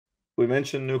we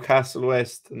mentioned Newcastle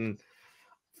West, and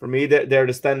for me, they're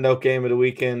the standout game of the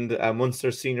weekend.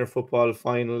 Munster senior football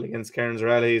final against Kerins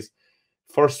Rallies.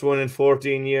 First one in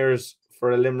 14 years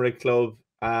for a Limerick club.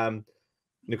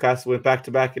 Newcastle went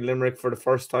back-to-back in Limerick for the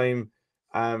first time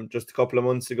just a couple of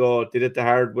months ago. Did it the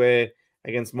hard way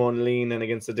against Monaleen and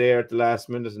against Adair at the last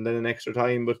minute and then in extra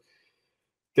time. But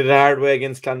did it the hard way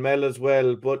against Clonmel as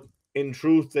well. But in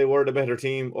truth, they were the better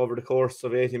team over the course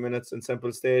of 80 minutes in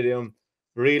Semple Stadium.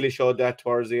 Really showed that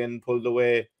towards the end, pulled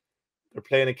away. They're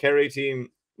playing a Kerry team,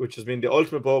 which has been the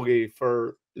ultimate bogey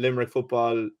for Limerick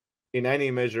football in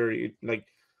any measure. Like,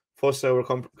 Fussa were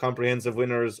comprehensive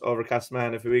winners over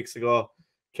Castleman a few weeks ago.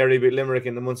 Kerry beat Limerick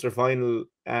in the Munster final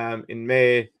in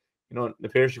May. You know, the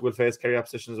Pierce will face Kerry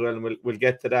opposition as well, and we'll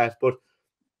get to that. But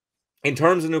in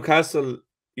terms of Newcastle,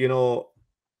 you know,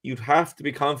 you'd have to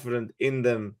be confident in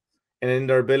them and in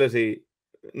their ability,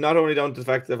 not only down to the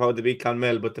fact of how they beat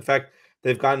Clonmel, but the fact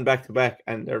they've gone back to back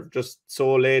and they're just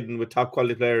so laden with top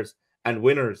quality players and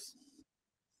winners.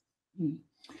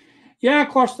 Yeah, of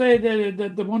course,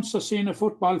 the Munster senior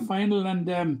football final,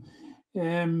 and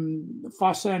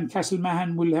Fossa and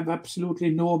Castlemahan will have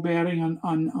absolutely no bearing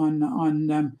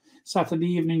on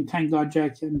Saturday evening. Thank God,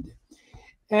 Jack.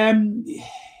 And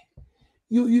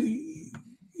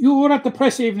you were at the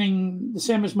press evening, the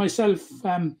same as myself,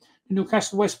 the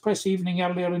Newcastle West press evening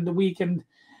earlier in the week, and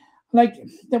like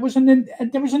there was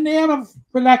an air of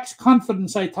relaxed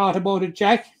confidence, I thought, about it,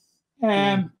 Jack.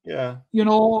 Yeah. You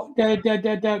know,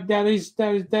 there is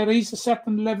a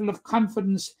certain level of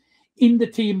confidence in the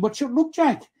team. But look,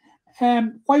 Jack,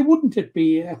 why wouldn't it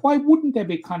be? Why wouldn't they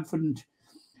be confident?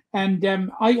 And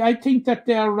I think that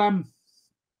they're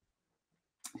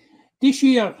this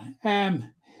year,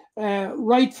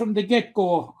 right from the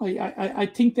get-go, I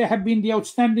think they have been the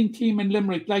outstanding team in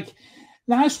Limerick. Like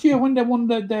last year when they won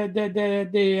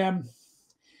the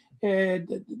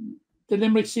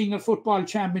Limerick Senior Football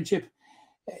Championship,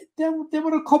 there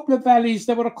were a couple of valleys,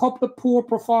 there were a couple of poor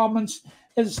performances,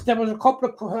 there was a couple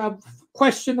of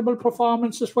questionable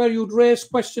performances where you'd raise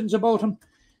questions about them.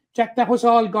 Jack, that was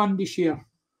all gone this year.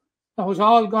 That was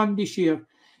all gone this year.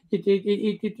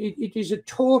 It is a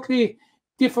totally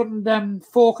different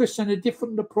focus and a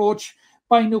different approach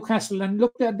by Newcastle. And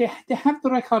look, they have the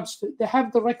records. They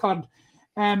have the record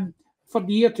for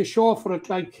the year to show for it.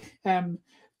 Like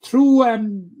through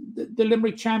the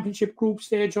Limerick Championship group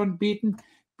stage, unbeaten,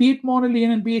 beat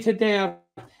Monaleen and beat Adair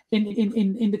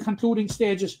in the concluding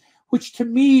stages, which to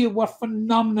me were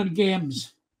phenomenal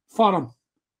games for them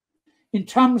in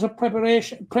terms of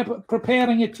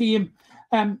preparing a team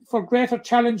for greater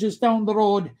challenges down the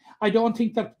road. I don't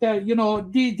think that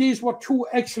these were two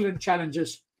excellent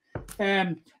challenges.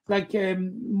 Monaleen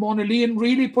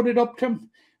really put it up to them.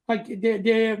 Like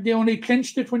they only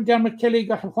clinched it when Dermot Kelly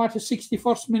got a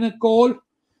 61st minute goal.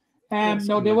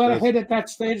 Now they were ahead at that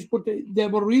stage, but they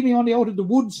were really only out of the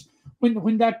woods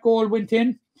when that goal went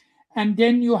in. And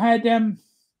then you had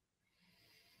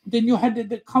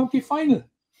the county final,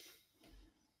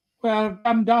 where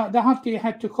Doherty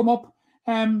had to come up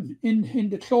in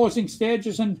the closing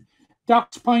stages, and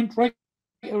Doc's point right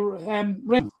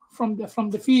from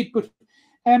the feet. But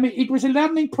it was a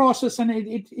learning process, and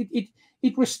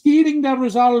it was stealing their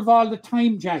resolve all the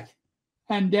time, Jack.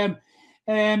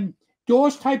 And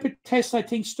those type of tests, I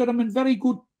think, stood them in very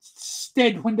good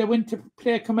stead when they went to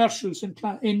play commercials in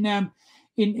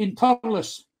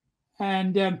Thurles,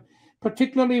 and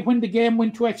particularly when the game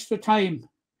went to extra time,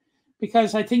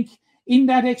 because I think in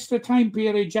that extra time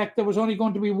period, Jack, there was only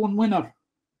going to be one winner.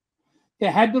 They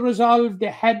had the resolve,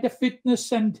 they had the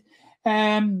fitness, and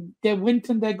they went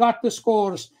and they got the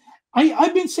scores.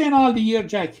 I've been saying all the year,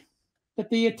 Jack, that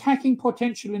the attacking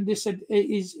potential in this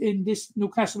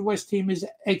Newcastle West team is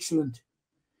excellent.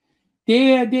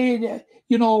 They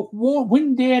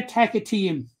when they attack a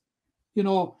team,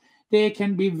 they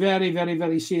can be very, very,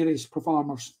 very serious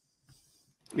performers.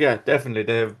 Yeah, definitely.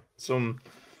 They have some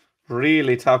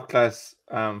really top class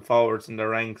forwards in their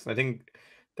ranks. I think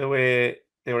the way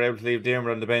they were able to leave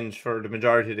Dermot on the bench for the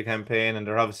majority of the campaign, and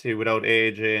they're obviously without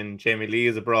AJ, and Jamie Lee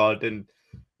is abroad, and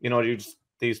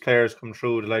these players come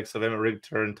through, the likes of Emma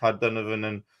Rigter and Todd Donovan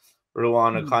and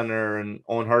Rowan O'Connor and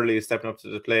Owen Hurley is stepping up to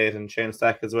the plate, and Shane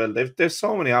Stack as well. There's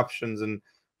so many options, and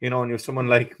and you have someone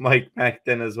like Mike Mack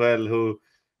then as well, who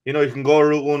you can go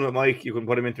route one with Mike, you can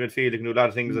put him into midfield, you can do a lot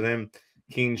of things with him.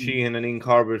 Keane Sheehan and Ian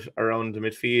Corbett around the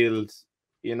midfield.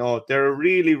 They're a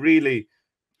really, really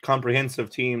comprehensive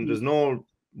team. There's no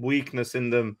weakness in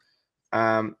them.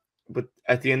 But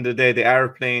at the end of the day, they are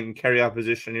playing Kerry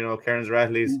opposition. Kerins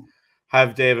Rattleys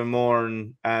have David Moore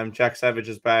and Jack Savage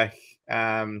is back.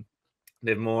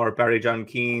 They've Moore, Barry John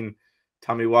Keane,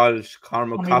 Tommy Walsh,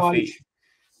 Cormac Tommy Coffey. Walsh.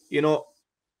 You know,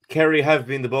 Kerry have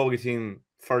been the bogey team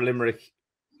for Limerick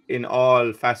in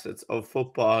all facets of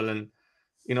football, and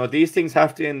you know these things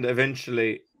have to end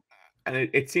eventually. And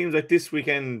it seems like this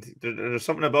weekend there's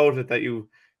something about it that you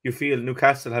feel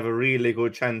Newcastle have a really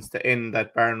good chance to end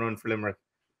that barn run for Limerick.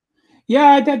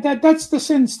 Yeah, that's the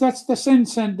sense. That's the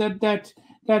sense, and that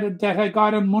I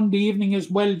got on Monday evening as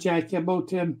well, Jack.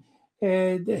 About you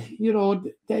know,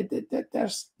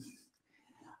 there's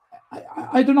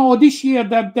I don't know this year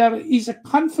that there is a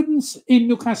confidence in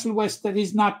Newcastle West that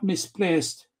is not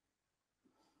misplaced.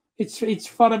 It's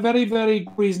for a very, very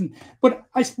good reason. But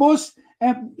I suppose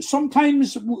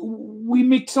sometimes we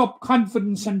mix up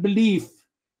confidence and belief.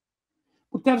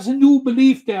 But there's a new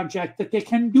belief there, Jack, that they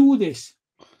can do this.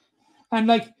 And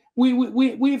like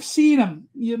we've seen them,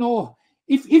 you know,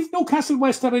 if Newcastle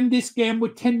West are in this game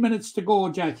with 10 minutes to go,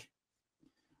 Jack,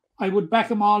 I would back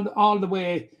them all the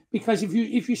way. Because if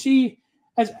you see,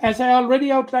 as I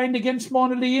already outlined against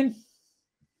Monaghan,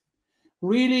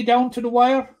 really down to the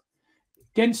wire,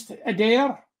 against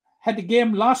Adair, had the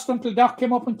game lost until Doc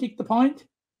came up and kicked the point.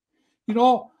 You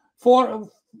know,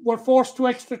 were forced to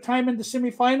extra time in the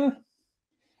semi-final.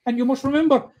 And you must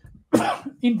remember,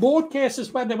 in both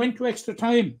cases where they went to extra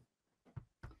time,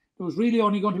 there was really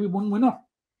only going to be one winner.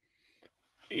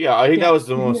 Yeah, I think that was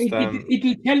the most...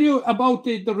 It'll tell you about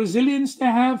the resilience they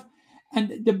have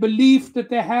and the belief that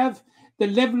they have, the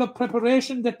level of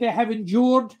preparation that they have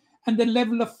endured, and the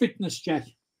level of fitness, Jack.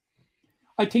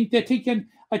 I think they think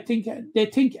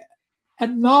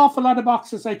an awful lot of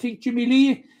boxes. I think Jimmy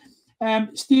Lee,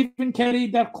 Stephen Kelly,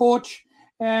 their coach,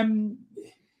 Liam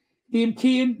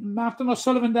Keane, Martin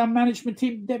O'Sullivan, their management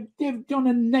team, they've done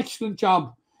an excellent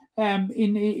job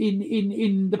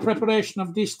in the preparation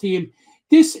of this team.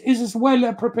 This is as well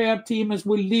a prepared team as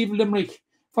will leave Limerick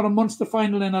for a Munster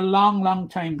final in a long, long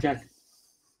time, Jack.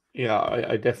 Yeah,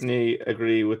 I definitely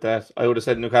agree with that. I would have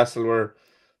said Newcastle were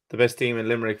the best team in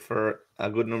Limerick for a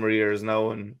good number of years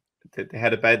now, and they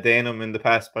had a bad day in them in the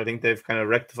past, but I think they've kind of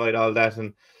rectified all that.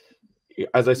 And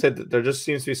as I said, there just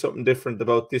seems to be something different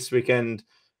about this weekend.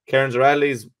 Kerins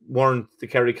Rallies weren't the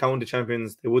Kerry County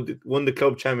champions. They won the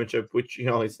club championship, which you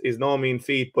know is no mean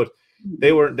feat, but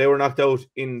they were knocked out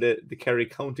in the Kerry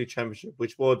County championship,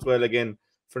 which bodes well again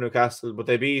for Newcastle. But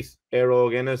they beat Aero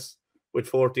Guinness with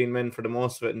 14 men for the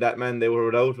most of it, and that man they were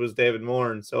without was David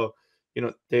Moore. And so, you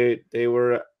know, they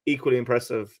were equally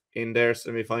impressive in their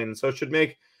semi-final. So it should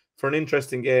make for an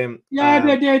interesting game. Yeah,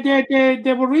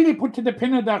 they were really put to the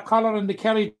pin of their collar in the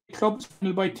Kerry clubs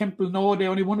final by Temple No. They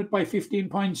only won it by 15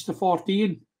 points to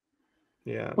 14.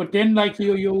 Yeah. But then, like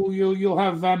you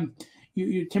have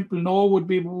Temple No would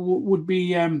be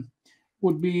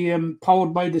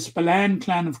powered by the Spillane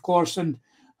clan, of course, and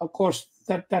of course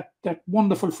that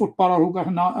wonderful footballer who got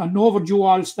an overdue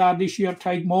All-Star this year,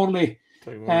 Tyg Morley.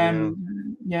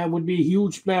 Would be a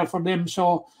huge player for them.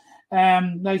 So,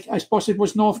 like I suppose it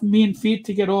was no mean feat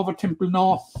to get over Temple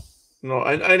No. No,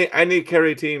 and any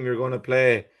Kerry team you're going to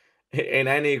play in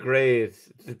any grade,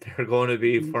 they're going to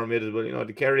be formidable. You know,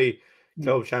 the Kerry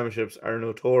club championships are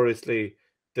notoriously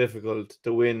difficult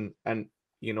to win, and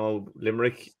you know,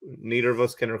 Limerick. Neither of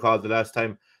us can recall the last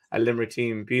time a Limerick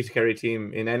team beat a Kerry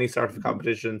team in any sort of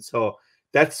competition. So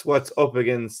that's what's up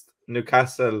against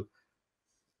Newcastle.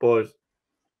 But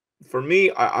for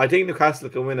me, I think Newcastle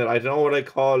can win it. I don't know what I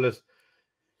call it.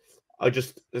 I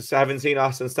just haven't seen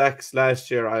Austin Stacks last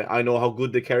year. I know how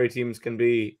good the Kerry teams can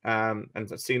be, and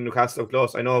seen Newcastle up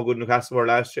close. I know how good Newcastle were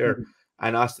last year,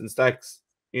 and Austin Stacks,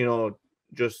 you know,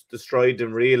 just destroyed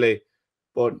them really.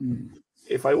 But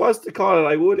if I was to call it,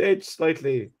 I would edge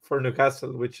slightly for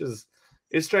Newcastle, which is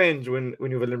strange when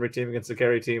you have a Limerick team against a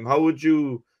Kerry team. How would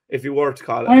you, if you were to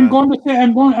call it? I'm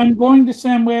going the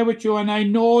same way with you, and I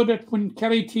know that when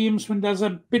Kerry teams, when there's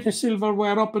a bit of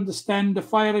silverware up in the stand, the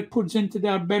fire it puts into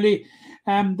their belly,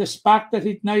 the spark that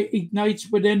ignites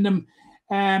within them.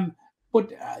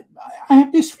 But I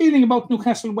have this feeling about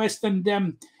Newcastle West, and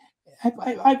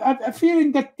I've a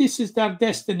feeling that this is their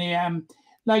destiny.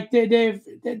 Like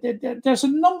there's a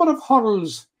number of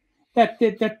hurdles that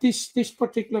this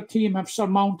particular team have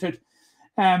surmounted,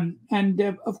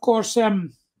 and of course.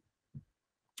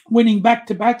 Winning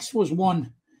back-to-backs was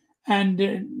one, and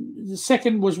the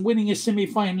second was winning a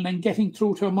semi-final and getting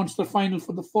through to a Munster final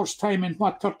for the first time in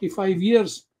 35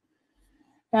 years.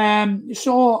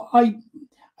 So I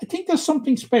think there's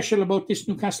something special about this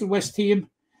Newcastle West team,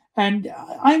 and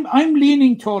I'm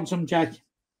leaning towards them, Jack.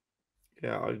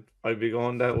 Yeah, I'd be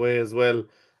going that way as well.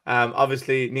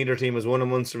 Obviously, neither team has won a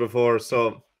Munster before,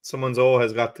 so someone's O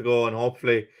has got to go, and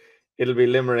hopefully it'll be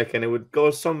Limerick, and it would go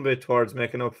some bit towards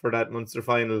making up for that Munster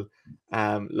final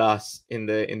loss in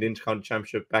the Intercounty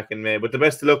Championship back in May. But the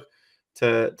best of luck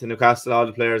to Newcastle, all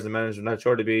the players and management. I'll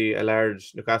sure to be a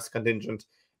large Newcastle contingent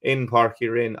in Páirc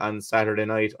Kerin on Saturday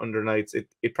night, under nights.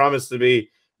 It promised to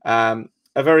be a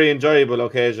very enjoyable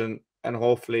occasion, and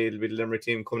hopefully it'll be the Limerick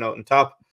team coming out on top.